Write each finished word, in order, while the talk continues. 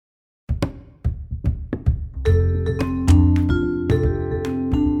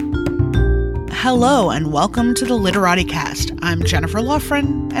Hello and welcome to the Literati Cast. I'm Jennifer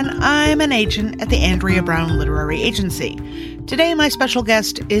Loughran, and I'm an agent at the Andrea Brown Literary Agency. Today, my special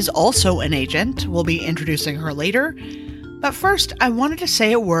guest is also an agent. We'll be introducing her later. But first, I wanted to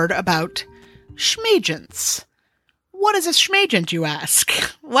say a word about Schmagents. What is a Schmagent, you ask?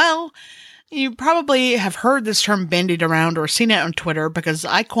 Well, you probably have heard this term bandied around or seen it on Twitter because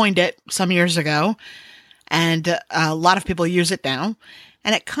I coined it some years ago, and a lot of people use it now.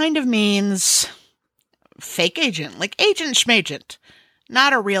 And it kind of means fake agent, like agent schmagent,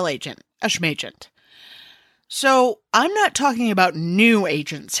 not a real agent, a schmagent. So I'm not talking about new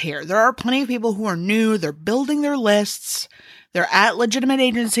agents here. There are plenty of people who are new. They're building their lists. They're at legitimate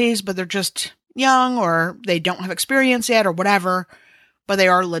agencies, but they're just young or they don't have experience yet or whatever, but they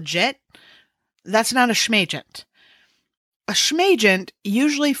are legit. That's not a schmagent. A schmagent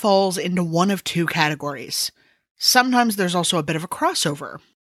usually falls into one of two categories. Sometimes there's also a bit of a crossover.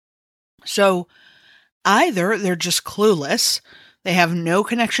 So either they're just clueless, they have no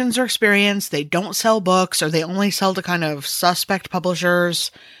connections or experience, they don't sell books, or they only sell to kind of suspect publishers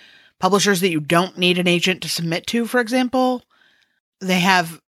that you don't need an agent to submit to, for example. They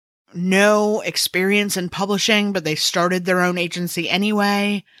have no experience in publishing, but they started their own agency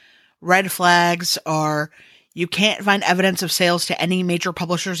anyway. Red flags are you can't find evidence of sales to any major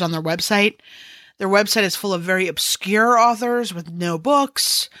publishers on their website. Their website is full of very obscure authors with no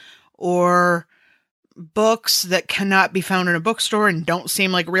books, or books that cannot be found in a bookstore and don't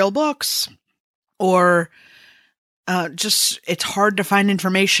seem like real books, or just it's hard to find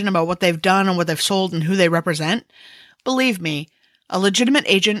information about what they've done and what they've sold and who they represent. Believe me, a legitimate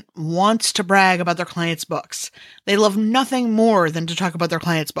agent wants to brag about their clients' books. They love nothing more than to talk about their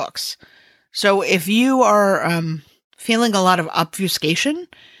clients' books. So if you are feeling a lot of obfuscation,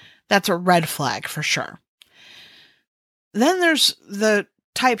 that's a red flag for sure. Then there's the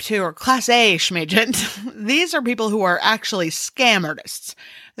type 2 or class A schmagent. These are people who are actually scam artists.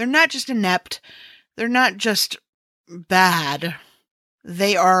 They're not just inept. They're not just bad.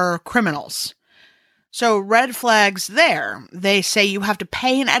 They are criminals. So red flags there. They say you have to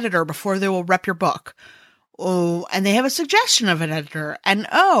pay an editor before they will rep your book. Oh, and they have a suggestion of an editor. And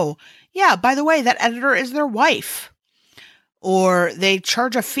oh, yeah, by the way, that editor is their wife. Or they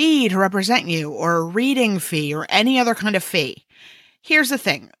charge a fee to represent you, or a reading fee, or any other kind of fee. Here's the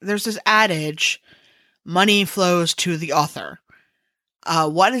thing. There's this adage, money flows to the author.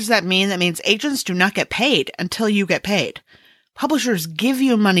 What does that mean? That means agents do not get paid until you get paid. Publishers give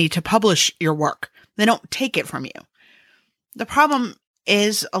you money to publish your work. They don't take it from you. The problem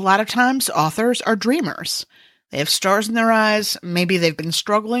is a lot of times authors are dreamers. They have stars in their eyes. Maybe they've been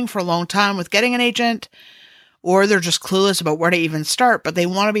struggling for a long time with getting an agent, or they're just clueless about where to even start, but they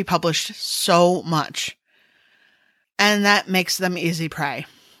want to be published so much. And that makes them easy prey.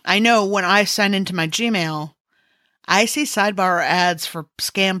 I know when I sign into my Gmail, I see sidebar ads for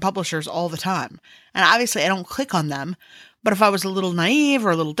scam publishers all the time. And obviously I don't click on them, but if I was a little naive or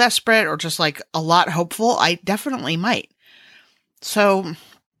a little desperate or just like a lot hopeful, I definitely might. So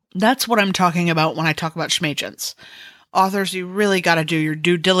that's what I'm talking about when I talk about schmagents. Authors, you really got to do your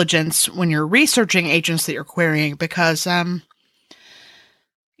due diligence when you're researching agents that you're querying because, not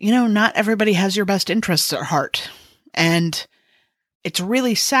everybody has your best interests at heart. And it's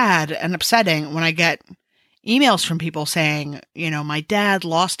really sad and upsetting when I get emails from people saying, my dad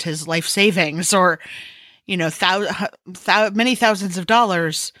lost his life savings or, many thousands of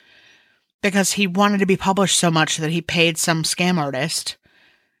dollars because he wanted to be published so much that he paid some scam artist.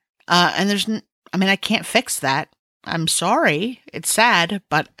 And I can't fix that. I'm sorry. It's sad,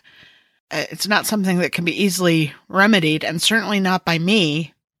 but it's not something that can be easily remedied, and certainly not by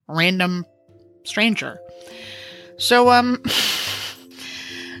me, a random stranger. So,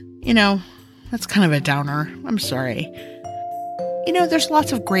 that's kind of a downer. I'm sorry. There's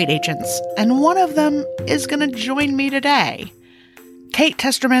lots of great agents, and one of them is going to join me today. Kate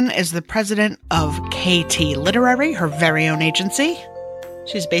Testerman is the president of KT Literary, her very own agency.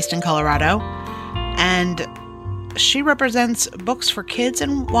 She's based in Colorado, and she represents books for kids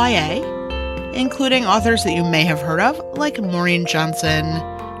and YA, including authors that you may have heard of, like Maureen Johnson,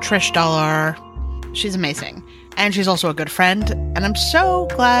 Trish Dollar. She's amazing. And she's also a good friend, and I'm so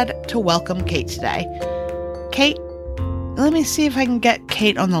glad to welcome Kate today. Kate, let me see if I can get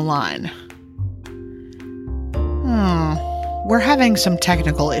Kate on the line. We're having some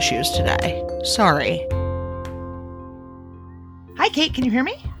technical issues today. Sorry. Hi, Kate, can you hear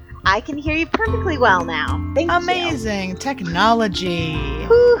me? I can hear you perfectly well now. Thank you. Amazing technology.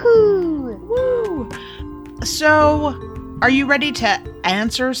 Woohoo! Woo! So, are you ready to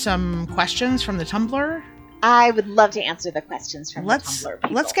answer some questions from the Tumblr? I would love to answer the questions from the Tumblr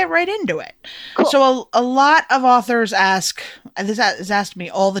people. Let's get right into it. Cool. So a lot of authors ask, and this is asked me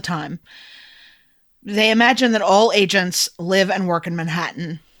all the time, they imagine that all agents live and work in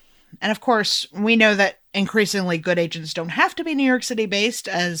Manhattan. And of course, we know that increasingly good agents don't have to be New York City based,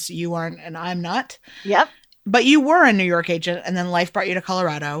 as you aren't and I'm not. Yep. But you were a New York agent, and then life brought you to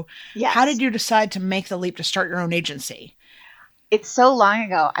Colorado. Yes. How did you decide to make the leap to start your own agency? It's so long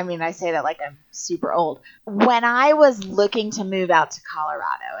ago. I mean, I say that like I'm super old. When I was looking to move out to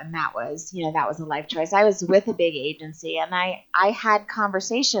Colorado, and that was a life choice, I was with a big agency, and I had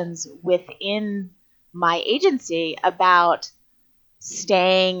conversations within my agency about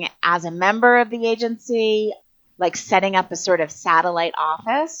staying as a member of the agency, like setting up a sort of satellite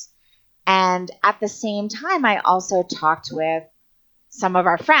office. And at the same time, I also talked with some of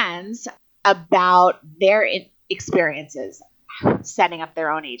our friends about their experiences setting up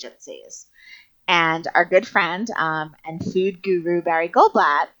their own agencies. And our good friend and food guru Barry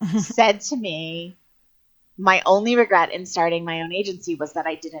Goldblatt said to me, my only regret in starting my own agency was that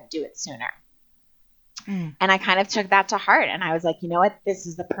I didn't do it sooner. And I kind of took that to heart. And I was like, you know what? This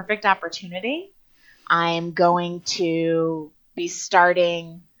is the perfect opportunity. I'm going to be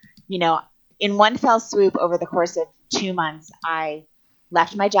starting, in one fell swoop over the course of 2 months. I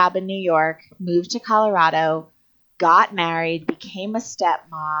left my job in New York, moved to Colorado, got married, became a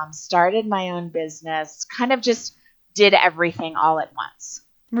stepmom, started my own business, kind of just did everything all at once.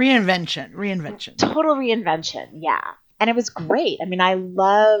 Reinvention. Total reinvention, yeah. And it was great. I mean, I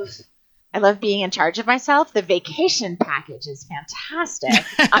love being in charge of myself. The vacation package is fantastic.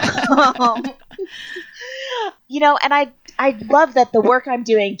 And I love that the work I'm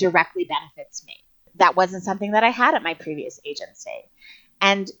doing directly benefits me. That wasn't something that I had at my previous agency.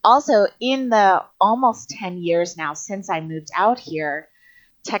 And also in the almost 10 years now since I moved out here,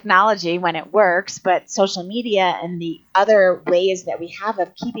 technology, when it works, but social media and the other ways that we have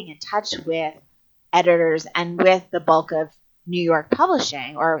of keeping in touch with editors and with the bulk of New York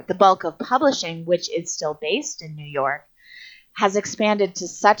publishing, or the bulk of publishing, which is still based in New York, has expanded to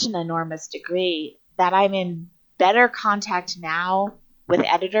such an enormous degree that I'm in better contact now with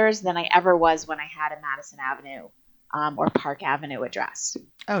editors than I ever was when I had a Madison Avenue or Park Avenue address.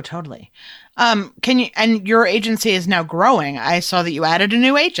 Oh, totally. And your agency is now growing. I saw that you added a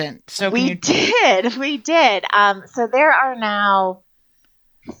new agent. So we did. So there are now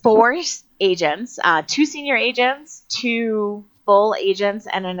 4 agents, 2 senior agents, 2 full agents,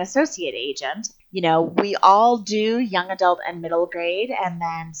 and an associate agent. We all do young adult and middle grade, and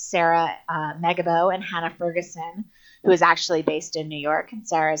then Sarah Megabo and Hannah Ferguson, who is actually based in New York, and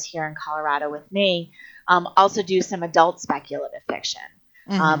Sarah's here in Colorado with me, also do some adult speculative fiction.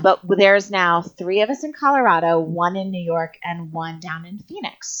 But there's now 3 of us in Colorado, 1 in New York, and 1 down in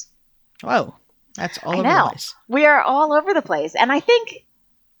Phoenix. Whoa, that's all over the place. We are all over the place. And I think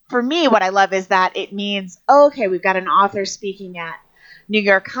for me, what I love is that it means, okay, we've got an author speaking at New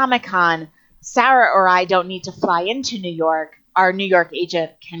York Comic Con. Sarah or I don't need to fly into New York. Our New York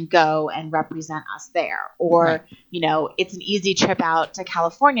agent can go and represent us there. Or, right. It's an easy trip out to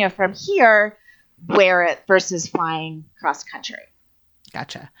California from here versus flying cross country.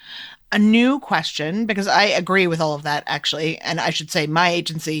 Gotcha. A new question, because I agree with all of that, actually. And I should say my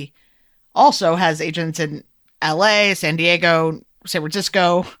agency also has agents in LA, San Diego, San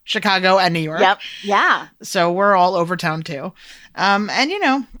Francisco, Chicago, and New York. Yep. Yeah. So we're all over town too.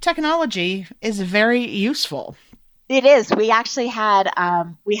 And technology is very useful. It is. We actually had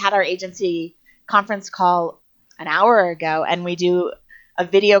our agency conference call an hour ago, and we do a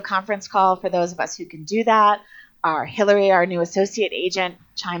video conference call for those of us who can do that. Hillary, our new associate agent,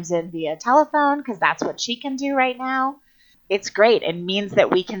 chimes in via telephone because that's what she can do right now. It's great. It means that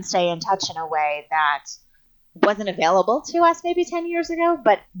we can stay in touch in a way that wasn't available to us maybe 10 years ago,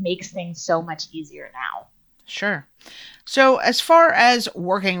 but makes things so much easier now. Sure. So as far as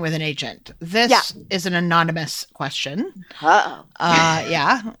working with an agent, this is an anonymous question. Uh-oh.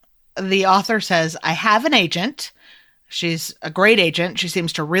 Yeah. The author says, I have an agent. She's a great agent. She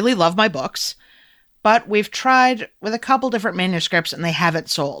seems to really love my books. But we've tried with a couple different manuscripts and they haven't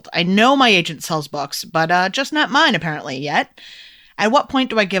sold. I know my agent sells books, but just not mine apparently yet. At what point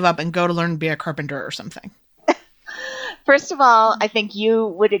do I give up and go to learn to be a carpenter or something? First of all, I think you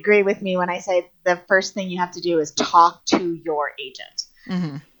would agree with me when I say the first thing you have to do is talk to your agent.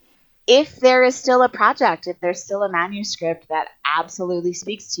 Mm-hmm. If there is still a project, if there's still a manuscript that absolutely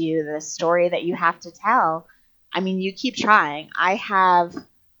speaks to you, the story that you have to tell, you keep trying. I have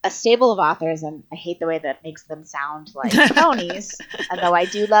a stable of authors, and I hate the way that makes them sound like ponies, although I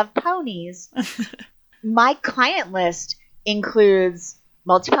do love ponies. My client list includes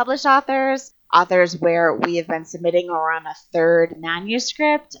multi-published authors, authors where we have been submitting or on a third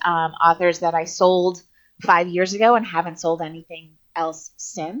manuscript, authors that I sold 5 years ago and haven't sold anything else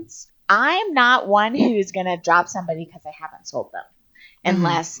since. I'm not one who's going to drop somebody because I haven't sold them,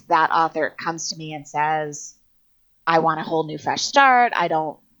 unless that author comes to me and says, I want a whole new fresh start. I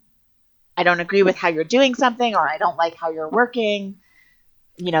don't agree with how you're doing something, or I don't like how you're working.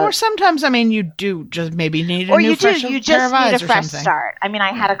 Or sometimes, you do just maybe need a new fresh you just need a fresh something. start.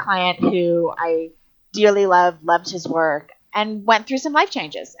 I had a client who I dearly loved his work, and went through some life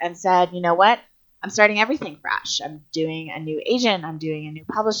changes and said, you know what? I'm starting everything fresh. I'm doing a new agent. I'm doing a new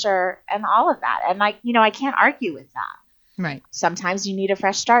publisher and all of that. And I can't argue with that. Right. Sometimes you need a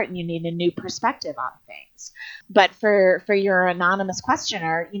fresh start and you need a new perspective on things. But for your anonymous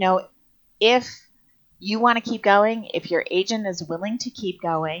questioner, if you want to keep going, if your agent is willing to keep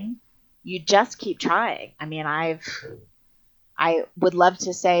going, you just keep trying. I would love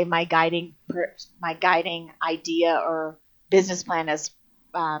to say my guiding idea or business plan is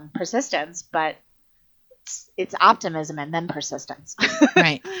persistence, but it's optimism and then persistence.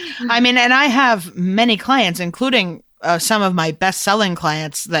 Right. And I have many clients, including some of my best-selling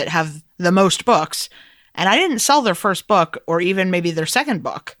clients that have the most books, and I didn't sell their first book or even maybe their second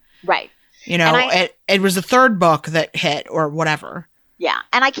book. Right. It was the third book that hit or whatever. Yeah.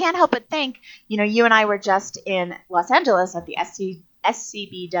 And I can't help but think, you and I were just in Los Angeles at the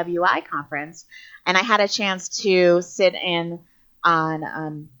SCBWI conference, and I had a chance to sit in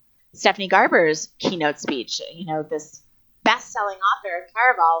on Stephanie Garber's keynote speech, this best-selling author,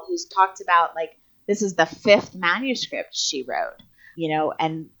 Caraval, who's talked about, this is the 5th manuscript she wrote,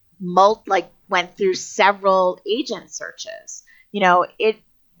 and went through several agent searches. It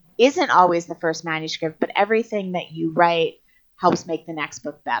isn't always the first manuscript, but everything that you write helps make the next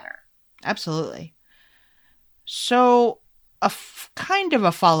book better. Absolutely. So kind of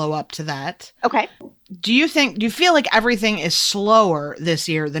a follow-up to that. Okay. Do you feel like everything is slower this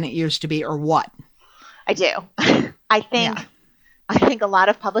year than it used to be, or what? I do. I think a lot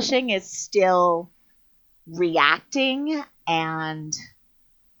of publishing is still reacting and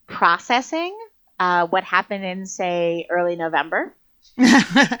processing what happened in, say, early November.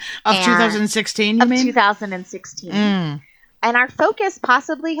 Of 2016, you mean? Of 2016. And our focus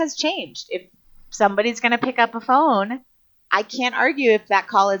possibly has changed. If somebody's going to pick up a phone, I can't argue if that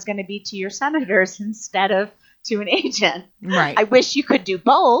call is going to be to your senators instead of to an agent. Right. I wish you could do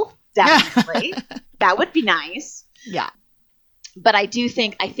both, definitely. That would be nice. Yeah. But I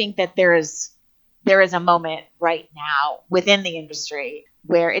think that there is a moment right now within the industry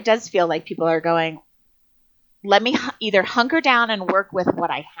where it does feel like people are going, let me either hunker down and work with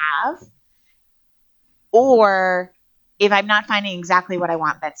what I have, or if I'm not finding exactly what I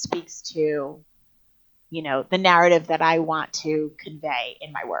want that speaks to, the narrative that I want to convey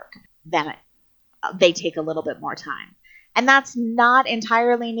in my work, then they take a little bit more time. And that's not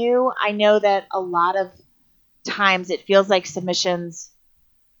entirely new. I know that a lot of times it feels like submissions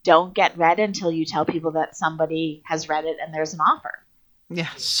don't get read until you tell people that somebody has read it and there's an offer. Yeah,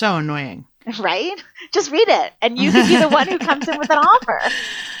 so annoying. Right? Just read it, and you can be the one who comes in with an offer.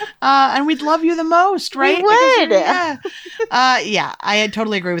 And we'd love you the most, right? We would. Yeah, I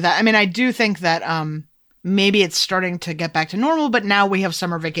totally agree with that. I do think that maybe it's starting to get back to normal, but now we have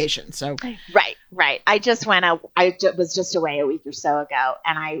summer vacation, so. Right. I was just away a week or so ago,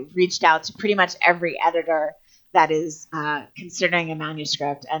 and I reached out to pretty much every editor that is considering a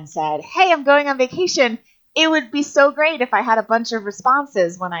manuscript and said, hey, I'm going on vacation. It would be so great if I had a bunch of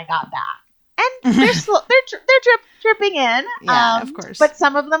responses when I got back. And they're dripping in. Yeah, of course. But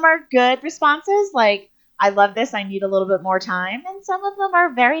some of them are good responses, like, I love this, I need a little bit more time. And some of them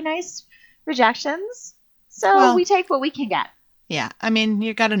are very nice rejections. So we take what we can get. Yeah,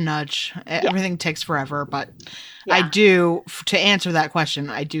 you got to nudge. Everything takes forever, but I do, to answer that question,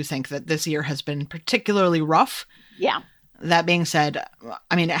 I do think that this year has been particularly rough. Yeah. That being said,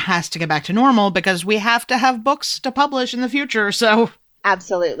 it has to get back to normal because we have to have books to publish in the future, so.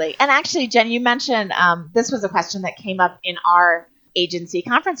 Absolutely. And actually, Jen, you mentioned this was a question that came up in our agency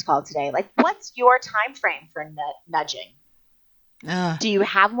conference call today. What's your time frame for nudging? Do you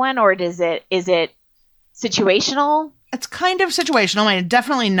have one, or is it situational? It's kind of situational. I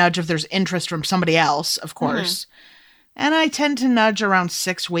definitely nudge if there's interest from somebody else, of course. And I tend to nudge around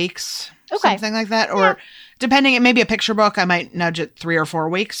 6 weeks, something like that. Or depending, it may be a picture book, I might nudge it 3 or 4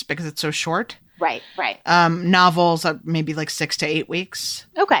 weeks because it's so short. Right. Novels, maybe 6 to 8 weeks.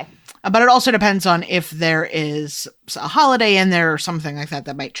 Okay. But it also depends on if there is a holiday in there or something like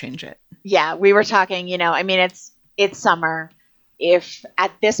that might change it. Yeah, we were talking, it's summer. If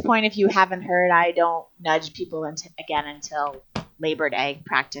at this point, if you haven't heard, I don't nudge people again until Labor Day,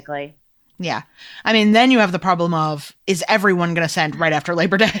 practically. Yeah. I mean, then you have the problem of, is everyone going to send right after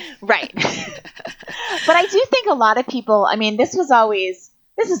Labor Day? Right. But I do think a lot of people, I mean, this is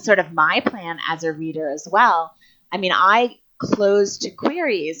sort of my plan as a reader as well. I mean, I closed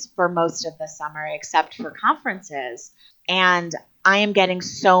queries for most of the summer except for conferences, and I am getting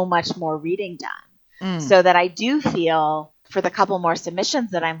so much more reading done. So that I do feel for the couple more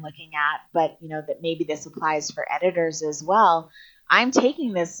submissions that I'm looking at, but that maybe this applies for editors as well. I'm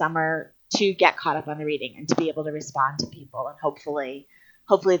taking this summer to get caught up on the reading and to be able to respond to people, and hopefully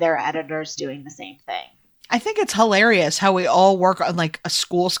their editors doing the same thing. I think it's hilarious how we all work on like a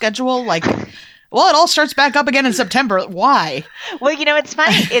school schedule. Like, well, it all starts back up again in September. Why? Well, it's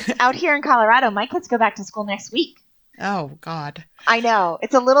funny. It's out here in Colorado. My kids go back to school next week. Oh, God. I know.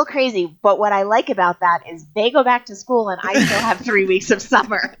 It's a little crazy, but what I like about that is they go back to school and I still have 3 weeks of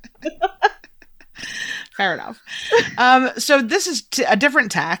summer. Fair enough. So this is a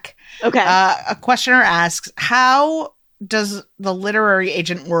different tack. Okay. A questioner asks, how does the literary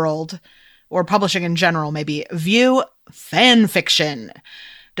agent world, or publishing in general maybe, view fan fiction?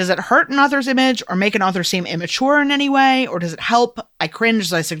 Does it hurt an author's image or make an author seem immature in any way? Or does it help? I cringe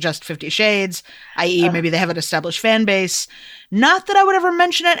as I suggest 50 Shades, i.e. maybe they have an established fan base. Not that I would ever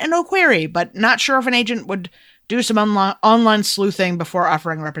mention it in a query, but not sure if an agent would do some online sleuthing before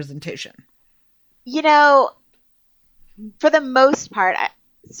offering representation. For the most part,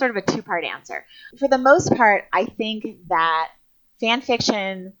 sort of a two-part answer. For the most part, I think that fan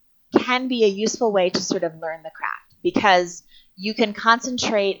fiction can be a useful way to sort of learn the craft, because you can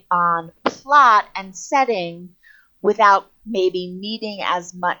concentrate on plot and setting without maybe needing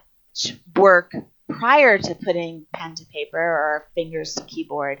as much work prior to putting pen to paper or fingers to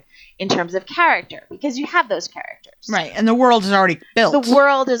keyboard in terms of character, because you have those characters. Right, and the world is already built. The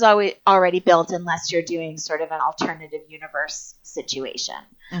world is already built unless you're doing sort of an alternative universe situation.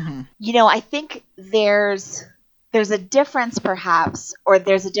 Mm-hmm. I think there's a difference perhaps, or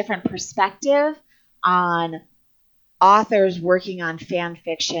there's a different perspective on authors working on fan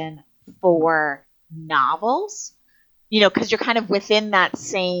fiction for novels, because you're kind of within that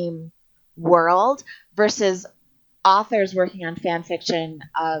same world, versus authors working on fan fiction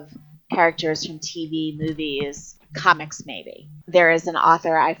of characters from TV, movies, comics maybe. There is an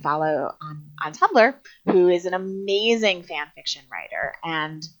author I follow on Tumblr who is an amazing fan fiction writer,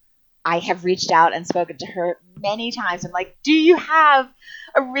 and I have reached out and spoken to her many times. I'm like, do you have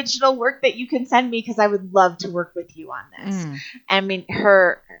original work that you can send me? Because I would love to work with you on this. I mean,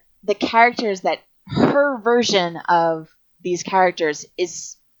 the characters that her version of these characters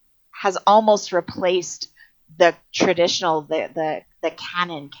has almost replaced the traditional, the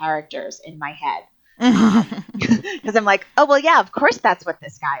canon characters in my head. Because I'm like, oh, well, yeah, of course that's what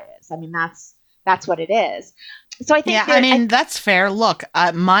this guy is. I mean, that's what it is. So I think, yeah, I mean, that's fair. Look,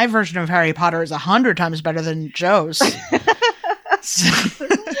 my version of Harry Potter is 100 times better than Joe's.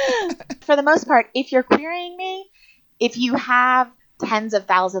 For the most part, if you're querying me, if you have tens of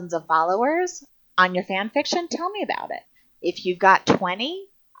thousands of followers on your fan fiction, tell me about it. If you've got 20,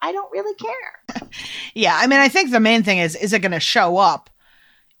 I don't really care. Yeah, I mean, I think the main thing is it going to show up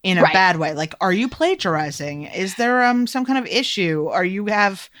in a bad way? Like, are you plagiarizing? Is there some kind of issue? Or you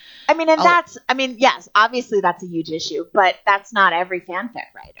have... yes, obviously that's a huge issue, but that's not every fanfic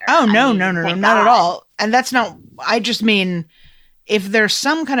writer. Oh, no, not at all. And that's not... I just mean, if there's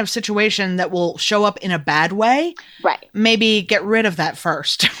some kind of situation that will show up in a bad way, maybe get rid of that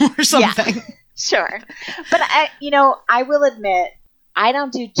first or something. Yeah, sure. But, I will admit, I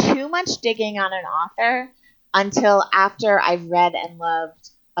don't do too much digging on an author until after I've read and loved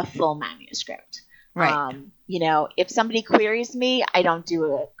a full manuscript. Right. If somebody queries me, I don't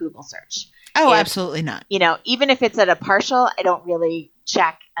do a Google search. Oh, absolutely not. Even if it's at a partial, I don't really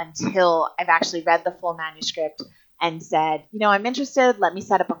check until I've actually read the full manuscript and said, I'm interested. Let me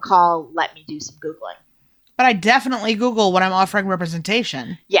set up a call. Let me do some Googling. But I definitely Google when I'm offering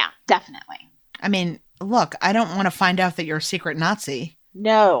representation. Yeah, definitely. I mean, look, I don't want to find out that you're a secret Nazi.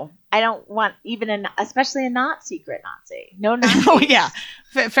 No, I don't want especially a not secret Nazi. No Nazis. Oh, yeah.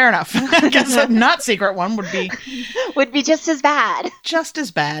 Fair enough. I guess a not secret one would be just as bad. Just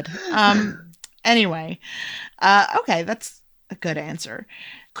as bad. Anyway. Okay, that's a good answer.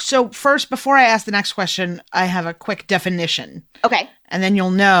 So first, before I ask the next question, I have a quick definition. Okay. And then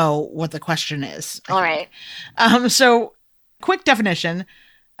you'll know what the question is. All right. So quick definition.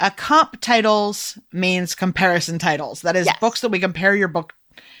 Comp titles means comparison titles. That is books that we compare your book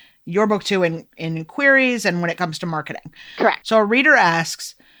to in queries and when it comes to marketing. Correct. So a reader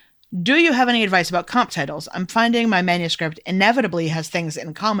asks, do you have any advice about comp titles? I'm finding my manuscript inevitably has things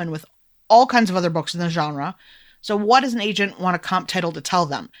in common with all kinds of other books in the genre. So what does an agent want a comp title to tell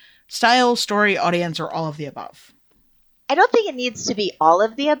them? Style, story, audience, or all of the above? I don't think it needs to be all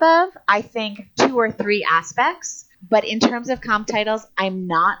of the above. I think 2 or 3 aspects. But in terms of comp titles, I'm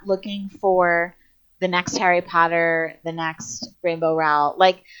not looking for the next Harry Potter, the next Rainbow Rowell.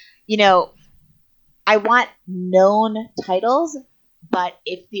 Like, you know, I want known titles, but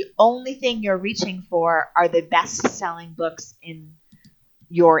if the only thing you're reaching for are the best-selling books in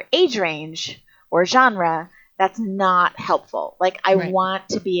your age range or genre, that's not helpful. Like, I want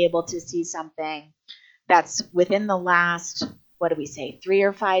to be able to see something that's within the last, 3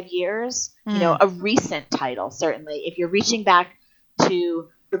 or 5 years? You know, a recent title, certainly. If you're reaching back to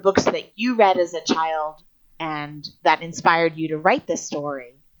the books that you read as a child and that inspired you to write this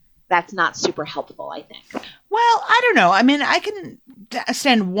story, that's not super helpful, I think. Well, I don't know. I mean, I can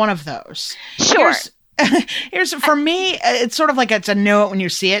stand one of those. Sure. Here's for me, it's sort of like it's a know it when you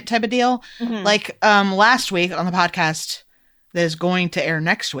see it type of deal. Mm-hmm. Like last week on the podcast that is going to air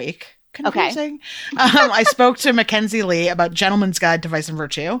next week. Confusing. Okay. I spoke to Mackenzie Lee about Gentleman's Guide to Vice and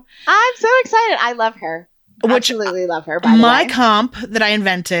Virtue. I'm so excited. I love her. Absolutely love her, by the way. My comp that I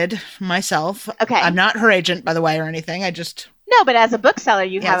invented myself. Okay. I'm not her agent, by the way, or anything. No, but as a bookseller,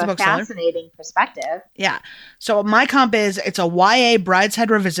 you have a fascinating perspective. Yeah. So my comp is it's a YA Brideshead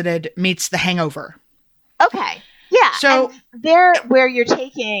Revisited meets The Hangover. Okay. Yeah. So there, where you're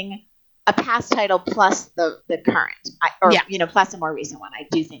taking a past title plus the current, plus a more recent one. I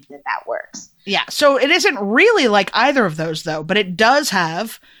do think that works. Yeah. So it isn't really like either of those, though, but it does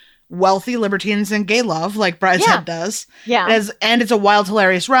have wealthy libertines and gay love, like Brideshead does. Yeah. And it's a wild,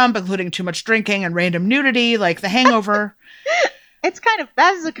 hilarious romp, including too much drinking and random nudity, like The Hangover.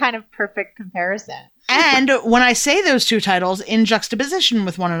 That is a kind of perfect comparison. And when I say those two titles in juxtaposition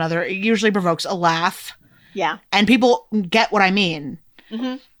with one another, it usually provokes a laugh. Yeah. And people get what I mean.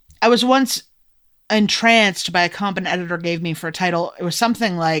 Mm-hmm. I was once entranced by a comp an editor gave me for a title. It was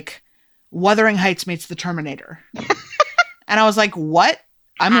something like Wuthering Heights meets The Terminator. And I was like, what?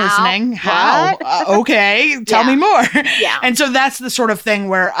 I'm listening. How? Okay. Tell me more. Yeah. And so that's the sort of thing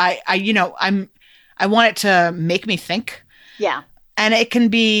where I want it to make me think. Yeah. And it can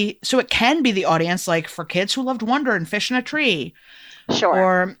be the audience, like for kids who loved Wonder and Fish in a Tree. Sure.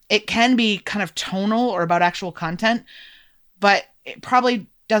 Or it can be kind of tonal or about actual content, but it probably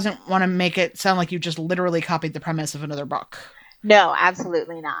doesn't want to make it sound like you just literally copied the premise of another book. No,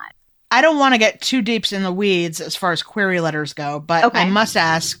 absolutely not. I don't want to get too deep in the weeds as far as query letters go, but I must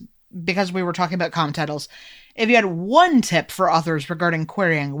ask, because we were talking about comp titles, if you had one tip for authors regarding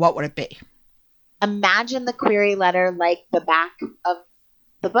querying, what would it be? Imagine the query letter like the back of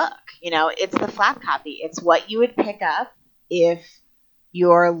the book. You know, it's the flap copy. It's what you would pick up if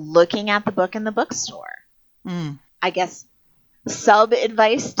you're looking at the book in the bookstore. I guess sub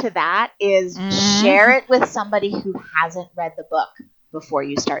advice to that is share it with somebody who hasn't read the book before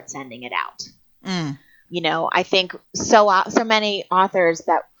you start sending it out. You know, I think so many authors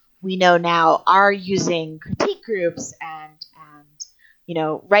that we know now are using critique groups and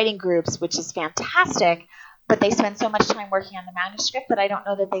writing groups, which is fantastic, but they spend so much time working on the manuscript that I don't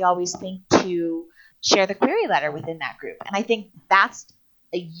know that they always think to share the query letter within that group. And I think that's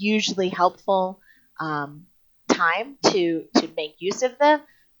a usually helpful time to make use of the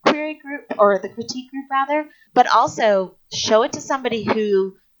query group or the critique group rather, but also show it to somebody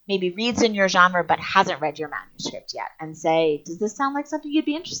who maybe reads in your genre but hasn't read your manuscript yet and say, does this sound like something you'd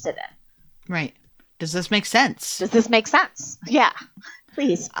be interested in? Right. Does this make sense? Yeah,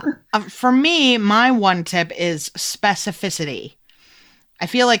 please. For me, my one tip is specificity. I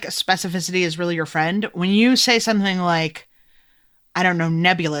feel like specificity is really your friend. When you say something like, I don't know,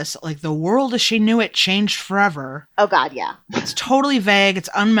 nebulous, like the world as she knew it changed forever. Oh, God, yeah. It's totally vague. It's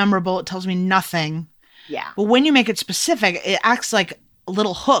unmemorable. It tells me nothing. Yeah. But when you make it specific, it acts like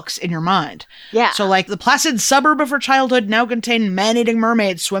little hooks in your mind. Yeah. So like the placid suburb of her childhood now contained man-eating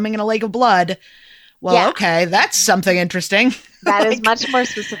mermaids swimming in a lake of blood. Well, okay, that's something interesting. That is much more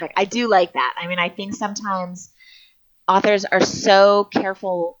specific. I do like that. I mean, I think sometimes authors are so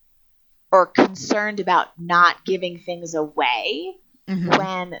careful or concerned about not giving things away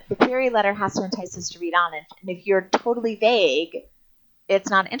when the query letter has to entice us to read on it. And if you're totally vague, it's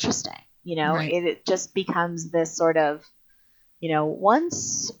not interesting. You know, it just becomes this sort of,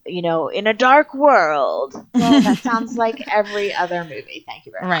 once, in a dark world. Well, that sounds like every other movie. Thank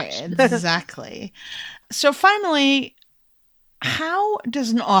you very much. Right, exactly. So finally, how does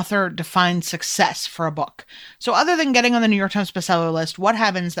an author define success for a book? So other than getting on the New York Times bestseller list, what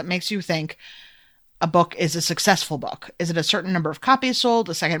happens that makes you think a book is a successful book? Is it a certain number of copies sold,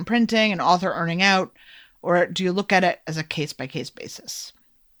 a second printing, an author earning out, or do you look at it as a case-by-case basis?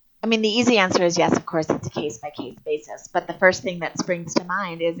 I mean, the easy answer is yes, of course, it's a case-by-case basis. But the first thing that springs to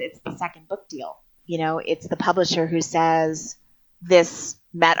mind is it's the second book deal. You know, it's the publisher who says, this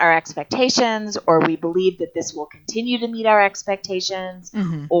met our expectations, or we believe that this will continue to meet our expectations,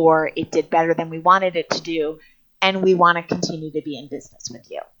 or it did better than we wanted it to do, and we want to continue to be in business with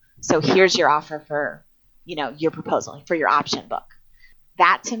you. So here's your offer for, you know, your proposal for your option book.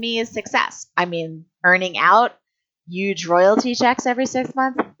 That to me is success. I mean, earning out huge royalty checks every 6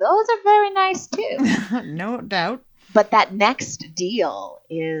 months, those are very nice too. No doubt. But that next deal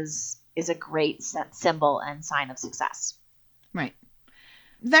is a great symbol and sign of success. Right.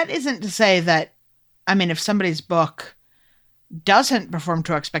 That isn't to say that, I mean, if somebody's book doesn't perform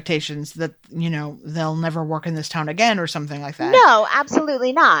to expectations, that, you know, they'll never work in this town again or something like that. No,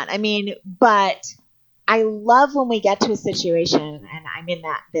 absolutely not. I mean, but I love when we get to a situation, and I'm in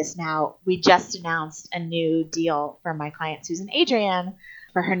this now. We just announced a new deal for my client, Susan Adrian,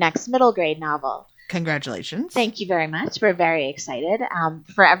 for her next middle grade novel. Congratulations. Thank you very much. We're very excited.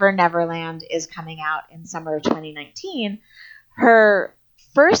 Forever Neverland is coming out in summer of 2019. Her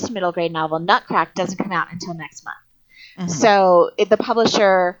first middle grade novel, Nutcrack, doesn't come out until next month. So the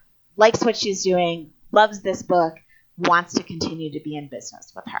publisher likes what she's doing, loves this book, wants to continue to be in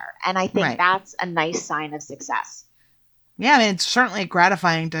business with her. And I think that's a nice sign of success. Yeah, I mean, it's certainly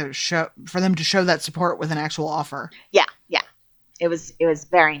gratifying for them to show that support with an actual offer. Yeah. It was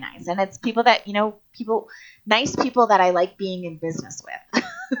very nice. And it's people that, you know, nice people that I like being in business with.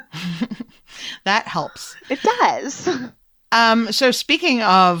 That helps. It does. So speaking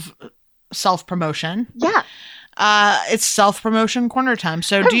of self-promotion. Yeah. It's self-promotion corner time.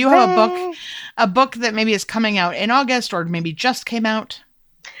 So do you have a book that maybe is coming out in August or maybe just came out?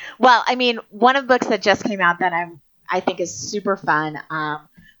 Well, I mean, one of the books that just came out that I think is super fun.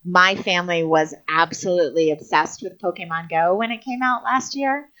 My family was absolutely obsessed with Pokemon Go when it came out last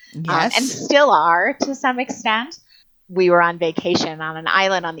year. Yes. And still are to some extent. We were on vacation on an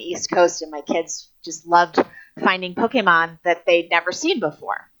island on the East Coast, and my kids just loved finding Pokemon that they'd never seen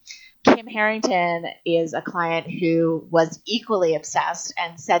before. Kim Harrington is a client who was equally obsessed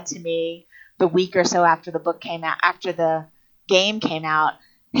and said to me the week or so after the game came out,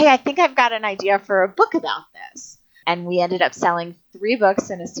 hey, I think I've got an idea for a book about this. And we ended up selling 3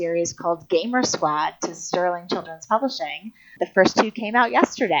 books in a series called Gamer Squad to Sterling Children's Publishing. The first 2 came out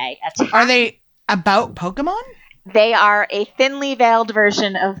yesterday. Are they about Pokemon? They are a thinly veiled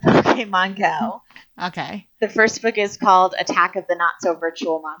version of Pokemon Go. Okay. The first book is called Attack of the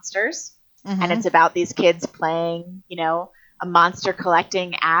Not-So-Virtual Monsters. And it's about these kids playing, you know, a monster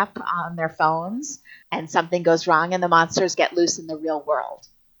collecting app on their phones. And something goes wrong and the monsters get loose in the real world.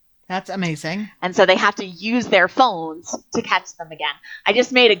 That's amazing. And so they have to use their phones to catch them again. I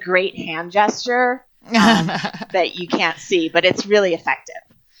just made a great hand gesture that you can't see, but it's really effective.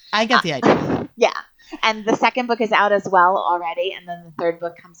 I get the idea. Yeah. And the second book is out as well already. And then the third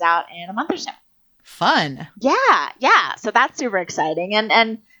book comes out in a month or so. Fun. Yeah. So that's super exciting.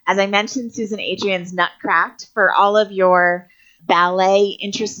 And as I mentioned, Susan Adrian's Nutcracked, for all of your ballet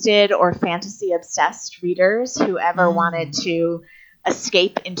interested or fantasy obsessed readers who ever wanted to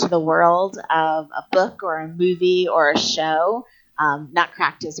escape into the world of a book or a movie or a show.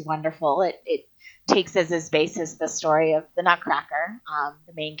 Nutcracked is wonderful. It takes as its basis the story of the Nutcracker.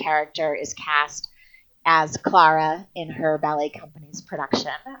 The main character is cast as Clara in her ballet company's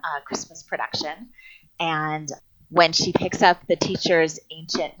production, Christmas production. And when she picks up the teacher's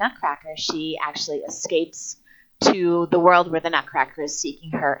ancient Nutcracker, she actually escapes to the world where the Nutcracker is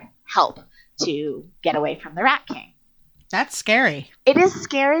seeking her help to get away from the Rat King. That's scary. It is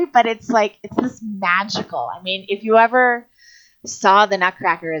scary, but it's this magical. I mean, if you ever saw the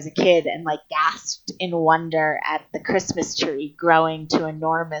Nutcracker as a kid and gasped in wonder at the Christmas tree growing to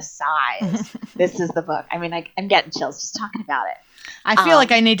enormous size, this is the book. I mean, I'm getting chills just talking about it. I feel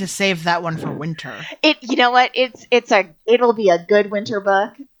like I need to save that one for winter. You know what? It'll be a good winter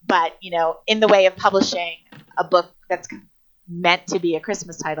book, but in the way of publishing a book that's meant to be a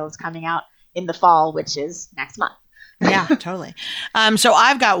Christmas title is coming out in the fall, which is next month. Yeah, totally. So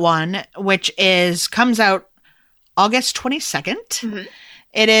I've got one which comes out August 22nd. Mm-hmm.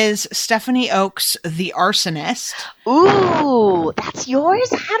 It is Stephanie Oakes' The Arsonist. Ooh, that's yours?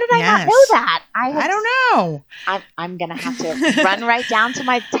 How did I not know that? I don't know. I'm going to have to run right down to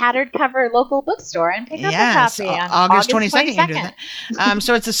my tattered cover local bookstore and pick up a copy on August 22nd. You can do that.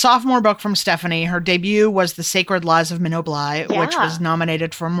 So it's a sophomore book from Stephanie. Her debut was The Sacred Lies of Minot Bly, which was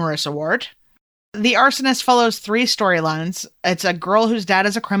nominated for a Morris Award. The Arsonist follows 3 storylines. It's a girl whose dad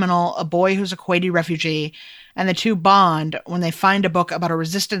is a criminal, a boy who's a Kuwaiti refugee, and the 2 bond when they find a book about a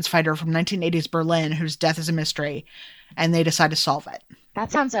resistance fighter from 1980s Berlin whose death is a mystery, and they decide to solve it.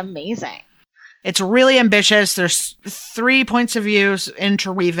 That sounds amazing. It's really ambitious. There's 3 points of view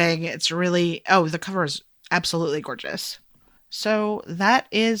interweaving. It's really, the cover is absolutely gorgeous. So that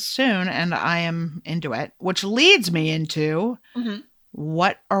is soon, and I am into it, which leads me into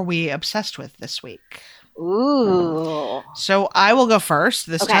what are we obsessed with this week? Ooh. So I will go first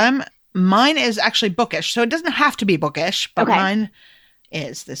this time. Mine is actually bookish, so it doesn't have to be bookish, but mine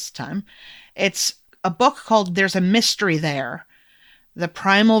is this time. It's a book called There's a Mystery There. The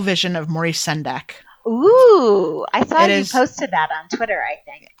Primal Vision of Maurice Sendak. Ooh, I saw you posted that on Twitter, I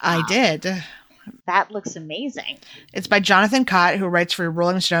think. I did. That looks amazing. It's by Jonathan Cott, who writes for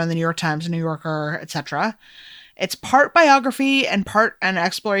Rolling Stone, The New York Times, The New Yorker, etc. It's part biography and part an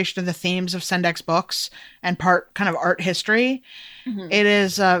exploration of the themes of Sendak's books and part kind of art history. It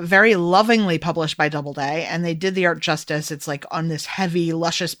is very lovingly published by Doubleday, and they did the art justice. It's like on this heavy,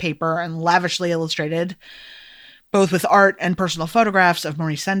 luscious paper and lavishly illustrated, both with art and personal photographs of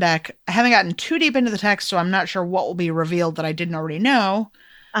Maurice Sendak. I haven't gotten too deep into the text, so I'm not sure what will be revealed that I didn't already know.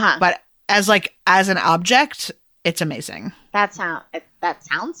 But as an object, it's amazing. That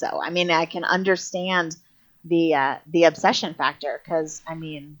sounds so. I mean, I can understand the obsession factor because, I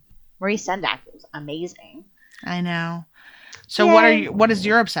mean, Maurice Sendak is amazing. I know. So what is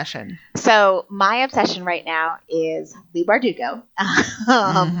your obsession? So my obsession right now is Leigh Bardugo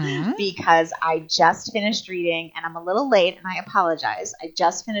because I just finished reading, and I'm a little late and I apologize. I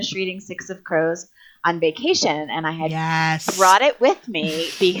just finished reading Six of Crows on vacation, and I had brought it with me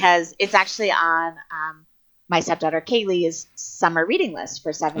because it's actually on my stepdaughter Kaylee's summer reading list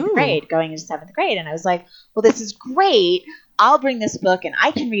for 7th grade, going into 7th grade. And I was like, well, this is great. I'll bring this book and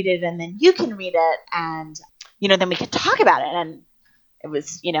I can read it and then you can read it. And then we could talk about it. And it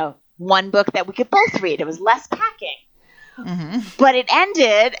was, one book that we could both read. It was less packing. But it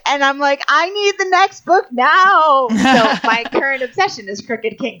ended, and I'm like, I need the next book now. So my current obsession is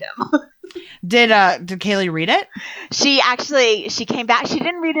Crooked Kingdom. Did Kaylee read it? She came back. She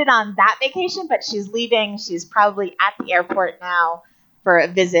didn't read it on that vacation, but she's leaving. She's probably at the airport now for a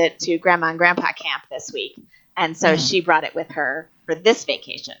visit to Grandma and Grandpa camp this week. And so she brought it with her for this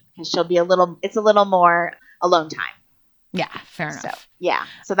vacation because it's a little more alone time. Yeah, fair enough.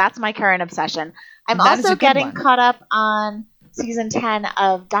 So that's my current obsession. I'm also getting caught up on season 10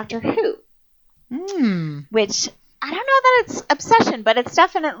 of Doctor Who, which I don't know that it's obsession, but it's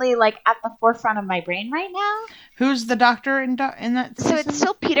definitely like at the forefront of my brain right now. Who's the doctor in that season? So it's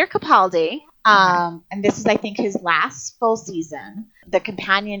still Peter Capaldi, and this is, I think, his last full season. The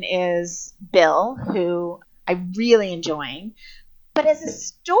companion is Bill, who I'm really enjoying. But as a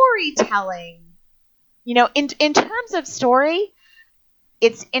storytelling, in terms of story,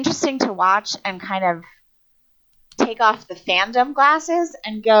 it's interesting to watch and kind of take off the fandom glasses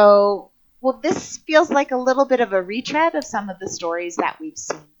and go, well, this feels like a little bit of a retread of some of the stories that we've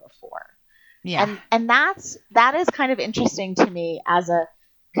seen before. Yeah. And that is kind of interesting to me as a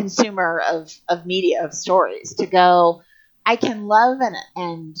consumer of media, of stories, to go, I can love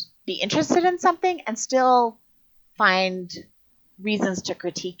and be interested in something and still find reasons to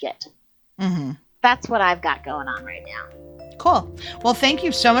critique it. That's what I've got going on right now. Cool. Well, thank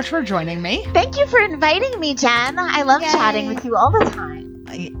you so much for joining me. Thank you for inviting me, Jen. I love chatting with you all the time.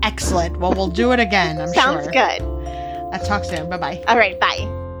 Excellent. Well, we'll do it again, I'm sure. Sounds good. Let's talk soon. Bye-bye. All right, bye.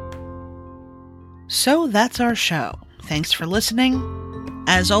 So that's our show. Thanks for listening.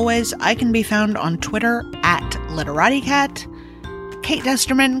 As always, I can be found on Twitter at LiteratiCat. Kate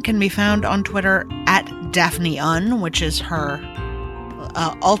Testerman can be found on Twitter at Daphne Un, which is her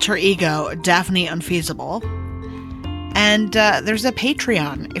alter ego, Daphne Unfeasible. And there's a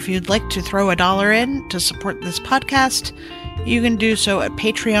Patreon. If you'd like to throw $1 in to support this podcast, you can do so at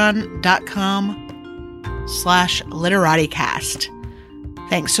patreon.com/literaticast.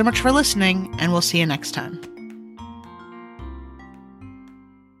 Thanks so much for listening, and we'll see you next time.